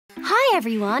Hi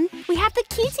everyone! We have the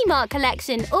Cutie Mark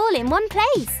collection all in one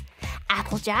place.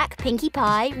 Applejack, Pinkie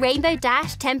Pie, Rainbow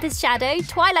Dash, Tempest Shadow,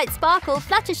 Twilight Sparkle,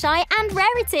 Fluttershy and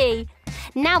Rarity.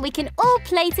 Now we can all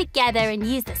play together and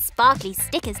use the sparkly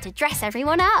stickers to dress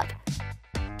everyone up.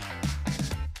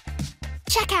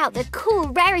 Check out the cool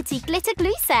Rarity glitter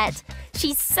glue set.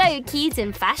 She's so cute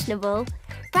and fashionable.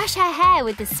 Brush her hair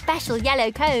with the special yellow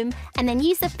comb and then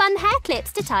use the fun hair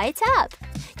clips to tie it up.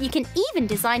 You can even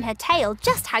design her tail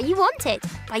just how you want it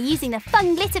by using the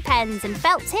fun glitter pens and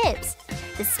felt tips.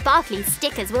 The sparkly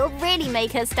stickers will really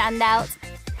make her stand out.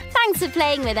 Thanks for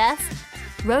playing with us.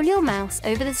 Roll your mouse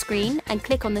over the screen and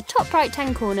click on the top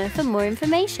right-hand corner for more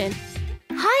information.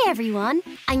 Hi everyone!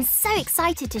 I'm so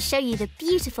excited to show you the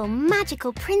beautiful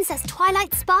magical Princess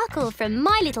Twilight Sparkle from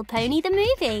My Little Pony the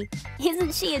movie.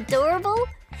 Isn't she adorable?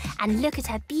 And look at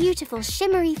her beautiful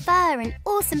shimmery fur and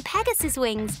awesome Pegasus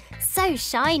wings, so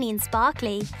shiny and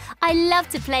sparkly. I love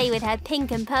to play with her pink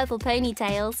and purple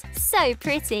ponytails, so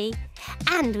pretty.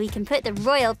 And we can put the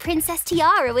royal princess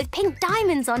tiara with pink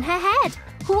diamonds on her head.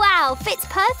 Wow, fits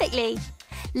perfectly.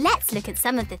 Let's look at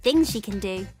some of the things she can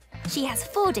do. She has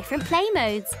 4 different play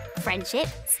modes: friendship,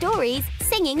 stories,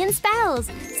 singing and spells.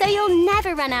 So you'll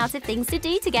never run out of things to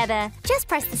do together. Just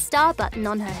press the star button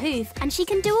on her hoof and she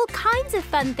can do all kinds of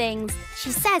fun things.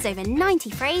 She says over 90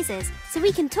 phrases, so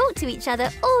we can talk to each other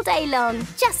all day long,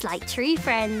 just like true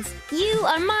friends. You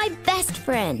are my best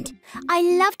friend. I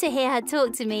love to hear her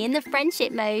talk to me in the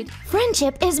friendship mode.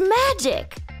 Friendship is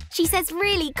magic. She says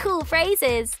really cool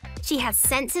phrases. She has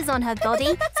sensors on her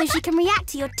body so she can react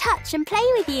to your touch and play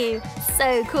with you.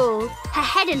 So cool. Her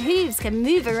head and hooves can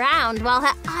move around while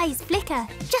her eyes flicker,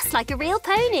 just like a real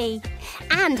pony.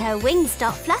 And her wings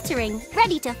start fluttering,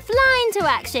 ready to fly into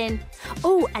action.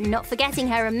 Oh, and not forgetting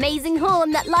her amazing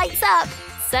horn that lights up.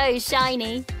 So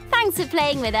shiny. Thanks for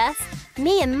playing with us.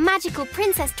 Me and magical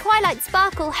Princess Twilight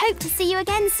Sparkle hope to see you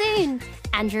again soon.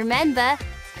 And remember,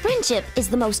 friendship is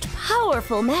the most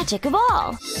powerful magic of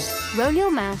all. Roll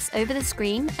your mouse over the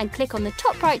screen and click on the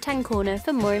top right-hand corner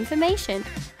for more information.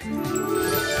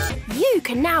 You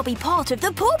can now be part of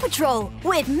the Paw Patrol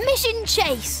with Mission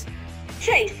Chase.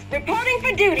 Chase, reporting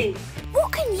for duty.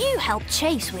 What can you help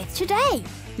Chase with today?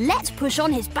 Let's push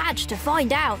on his badge to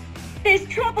find out. There's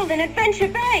trouble in Adventure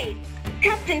Bay.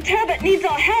 Captain Turbot needs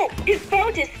our help. His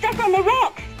boat is stuck on the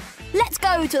rocks. Let's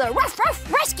go to the Ruff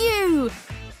Ruff Rescue!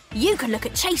 You can look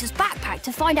at Chase's backpack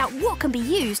to find out what can be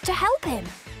used to help him.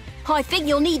 I think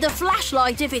you'll need the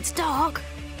flashlight if it's dark.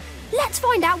 Let's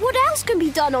find out what else can be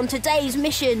done on today's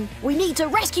mission. We need to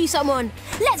rescue someone.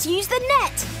 Let's use the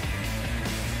net.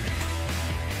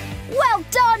 Well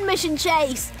done, Mission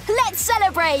Chase. Let's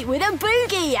celebrate with a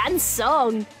boogie and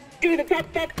song. Do the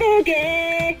pop-pop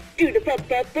boogie. Do the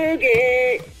pop-pop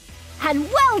boogie. And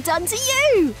well done to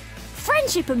you.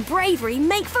 Friendship and bravery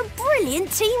make for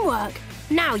brilliant teamwork.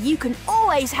 Now you can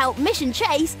always help Mission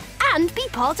Chase and be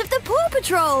part of the Paw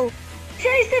Patrol.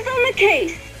 Chase is on the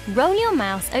case. Roll your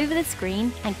mouse over the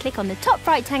screen and click on the top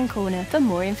right-hand corner for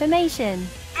more information.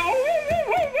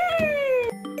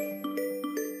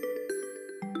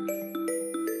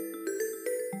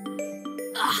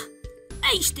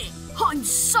 Aced it! I'm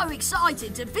so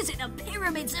excited to visit the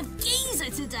pyramids of Giza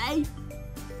today.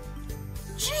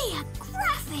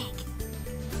 Geographic!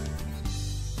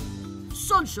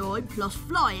 Sunshine plus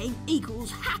flying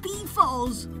equals Happy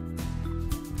Falls.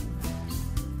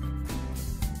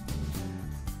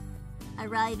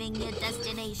 Arriving near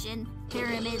destination,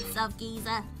 Pyramids of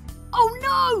Giza. Oh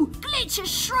no! Glitch has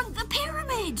shrunk the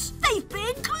pyramids! They've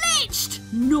been glitched!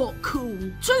 Not cool.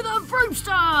 To the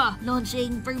Broomster!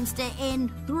 Launching Broomster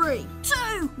in 3,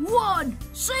 2, 1,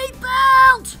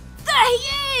 seatbelt! There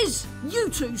he is! You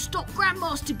two stop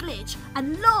Grandmaster Glitch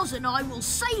and Lars and I will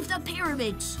save the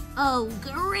pyramids. Oh,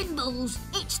 Grimbles,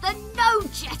 it's the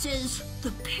No-Jetters.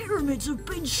 The pyramids have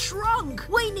been shrunk.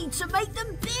 We need to make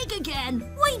them big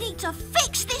again. We need to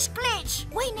fix this glitch.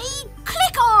 We need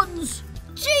click-ons.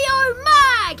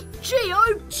 Geo-Mag!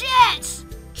 Geo-Jets!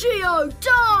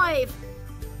 Geo-Dive!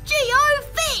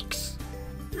 Geo-Fix!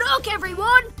 Look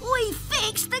everyone, we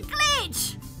fixed the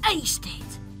glitch! Aced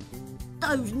it!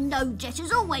 Those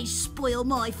No-Jetters always spoil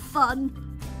my fun.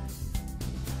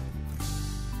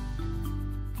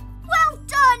 Well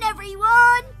done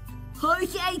everyone!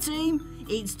 Okay team,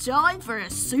 it's time for a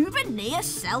souvenir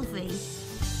selfie.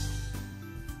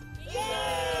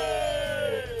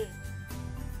 Yay!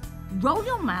 Roll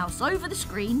your mouse over the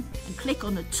screen and click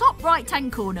on the top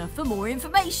right-hand corner for more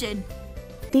information.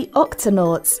 The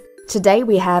Octonauts. Today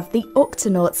we have the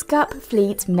Octonauts Gup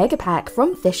Fleet Mega Pack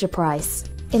from Fisher-Price.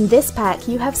 In this pack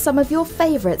you have some of your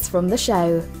favourites from the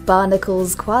show,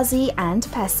 Barnacles, Quasi and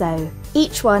Peso.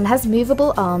 Each one has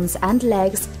movable arms and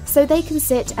legs, so they can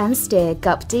sit and steer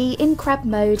Gup D in crab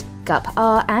mode, Gup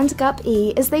R and Gup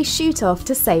E as they shoot off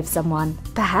to save someone.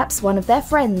 Perhaps one of their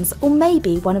friends, or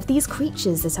maybe one of these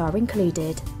creatures that are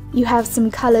included. You have some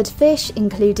coloured fish,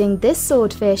 including this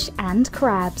swordfish and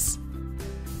crabs.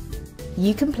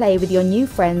 You can play with your new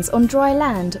friends on dry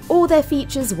land. All their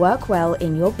features work well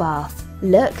in your bath.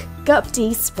 Look, Gup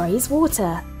D sprays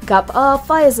water, Gup R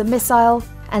fires a missile,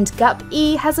 and Gup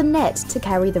E has a net to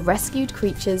carry the rescued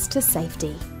creatures to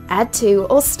safety. Add to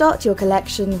or start your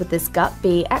collection with this Gup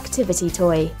B activity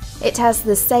toy. It has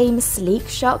the same sleek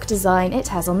shark design it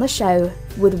has on the show,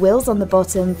 with wheels on the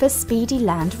bottom for speedy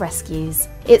land rescues.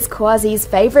 It's Quasi's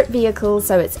favourite vehicle,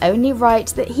 so it's only right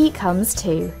that he comes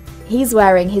too. He's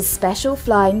wearing his special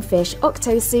flying fish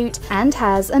octosuit and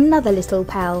has another little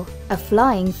pal, a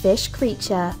flying fish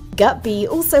creature. Gup B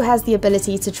also has the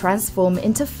ability to transform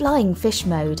into flying fish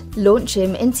mode. Launch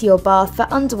him into your bath for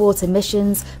underwater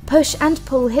missions, push and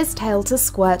pull his tail to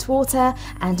squirt water,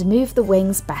 and move the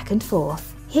wings back and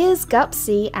forth. Here's Gup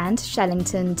C and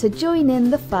Shellington to join in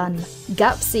the fun.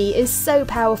 Gup C is so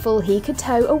powerful he could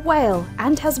tow a whale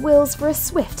and has wheels for a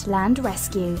swift land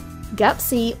rescue. Gup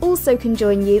C also can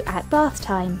join you at bath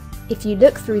time. If you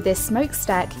look through this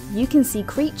smokestack, you can see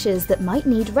creatures that might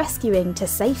need rescuing to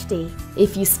safety.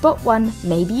 If you spot one,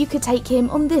 maybe you could take him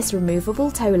on this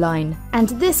removable tow line. And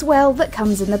this whale that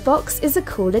comes in the box is a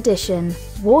cool addition.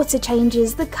 Water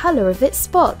changes the colour of its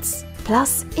spots.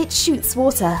 Plus, it shoots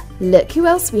water. Look who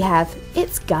else we have,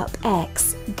 it's Gup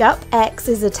X. Gup X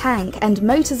is a tank and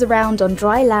motors around on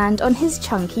dry land on his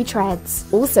chunky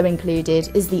treads. Also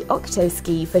included is the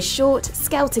Octoski for short,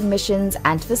 scouting missions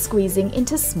and for squeezing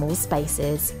into small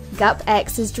spaces. Gup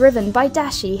X is driven by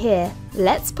Dashi here.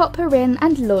 Let's pop her in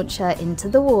and launch her into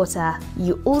the water.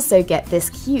 You also get this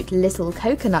cute little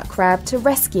coconut crab to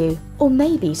rescue, or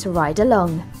maybe to ride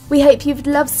along. We hope you've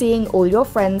loved seeing all your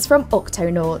friends from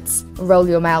Octonauts. Roll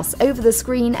your mouse over the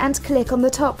screen and click on the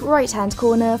top right-hand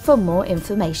corner for more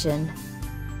information.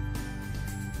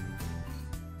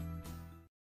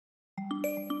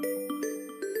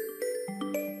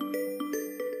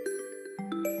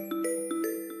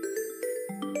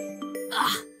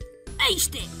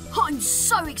 Aced it! I'm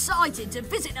so excited to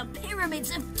visit the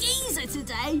pyramids of Giza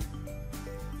today!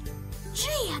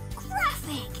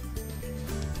 Geographic!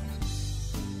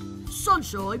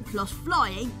 Sunshine plus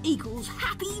flying equals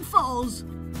happy Foz.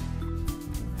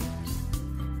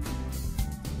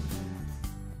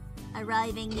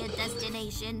 Arriving your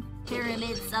destination,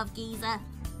 Pyramids of Giza.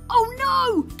 Oh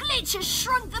no! Glitch has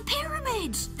shrunk the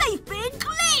pyramids! They've been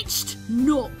glitched!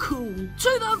 Not cool! To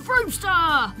the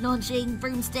Broomster! Launching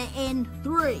Broomster in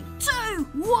 3, 2,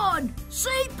 1,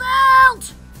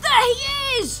 seatbelt! There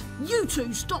he is! You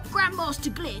two stop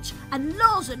Grandmaster Glitch and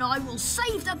Lars and I will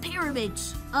save the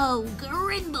pyramids. Oh,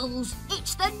 Grimbles,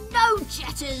 it's the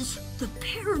No-Jetters! The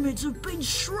pyramids have been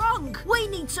shrunk. We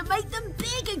need to make them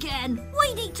big again.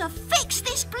 We need to fix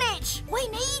this glitch. We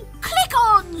need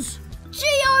click-ons.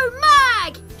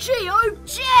 Geo-Mag!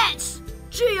 Geo-Jets!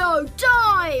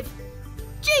 Geo-Dive!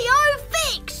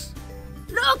 Geo-Fix!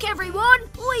 Look everyone,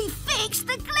 we fixed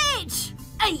the glitch!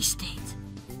 Aced it!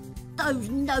 Those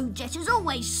no-jetters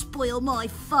always spoil my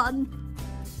fun.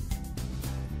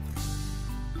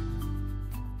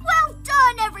 Well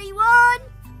done everyone!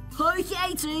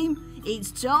 Okay team,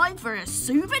 it's time for a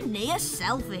souvenir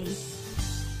selfie.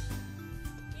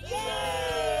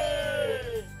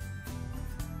 Yay!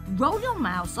 Roll your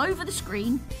mouse over the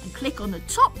screen and click on the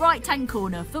top right-hand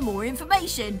corner for more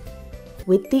information.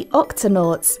 With the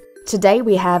Octonauts. Today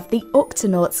we have the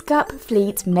Octonauts Gup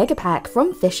Fleet Mega Pack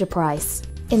from Fisher-Price.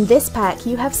 In this pack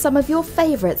you have some of your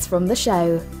favourites from the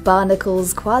show,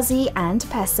 Barnacles, Quasi and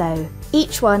Peso.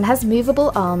 Each one has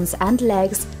movable arms and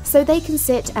legs, so they can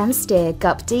sit and steer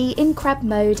Gup D in crab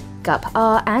mode, Gup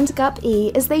R and Gup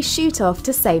E as they shoot off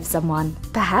to save someone.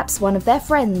 Perhaps one of their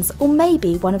friends, or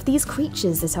maybe one of these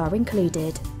creatures that are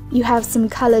included. You have some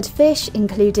coloured fish,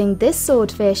 including this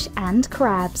swordfish and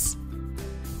crabs.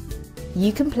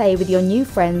 You can play with your new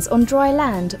friends on dry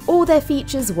land. All their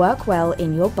features work well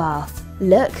in your bath.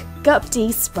 Look, Gup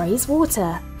D sprays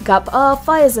water, Gup R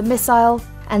fires a missile,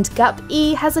 and Gup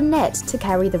E has a net to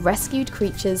carry the rescued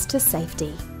creatures to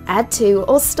safety. Add to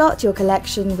or start your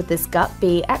collection with this Gup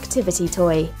B activity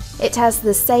toy. It has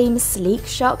the same sleek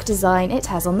shark design it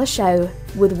has on the show,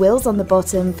 with wheels on the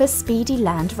bottom for speedy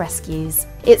land rescues.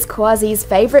 It's Quasi's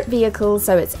favourite vehicle,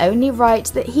 so it's only right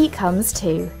that he comes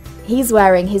too. He's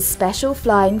wearing his special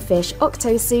flying fish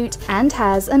octosuit and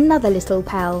has another little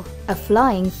pal, a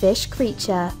flying fish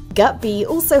creature. Gup B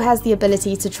also has the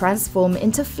ability to transform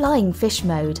into flying fish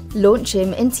mode. Launch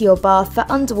him into your bath for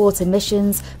underwater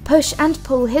missions, push and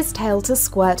pull his tail to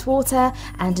squirt water,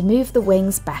 and move the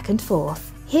wings back and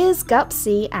forth. Here's Gup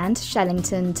C and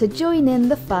Shellington to join in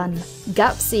the fun.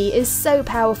 Gup C is so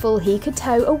powerful he could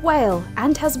tow a whale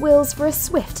and has wheels for a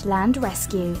swift land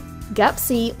rescue. Gup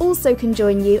C also can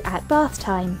join you at bath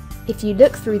time. If you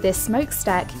look through this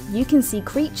smokestack, you can see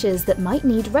creatures that might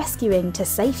need rescuing to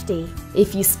safety.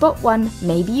 If you spot one,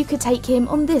 maybe you could take him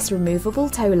on this removable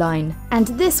tow line. And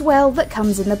this well that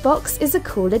comes in the box is a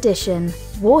cool addition.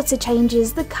 Water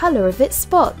changes the colour of its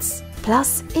spots.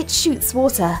 Plus, it shoots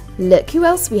water. Look who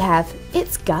else we have.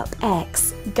 It's Gup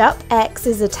X. Gup X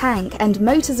is a tank and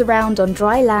motors around on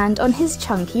dry land on his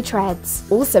chunky treads.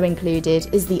 Also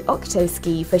included is the Octo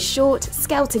Ski for short,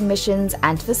 scouting missions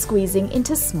and for squeezing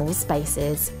into small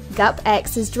spaces. Gup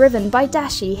X is driven by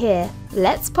Dashi here.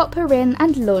 Let's pop her in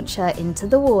and launch her into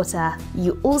the water.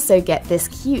 You also get this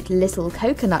cute little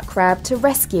coconut crab to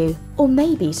rescue, or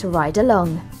maybe to ride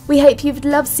along. We hope you've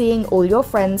loved seeing all your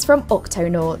friends from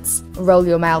Octonauts. Roll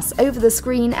your mouse over the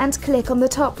screen and click on the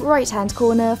top right-hand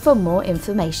corner for more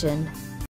information.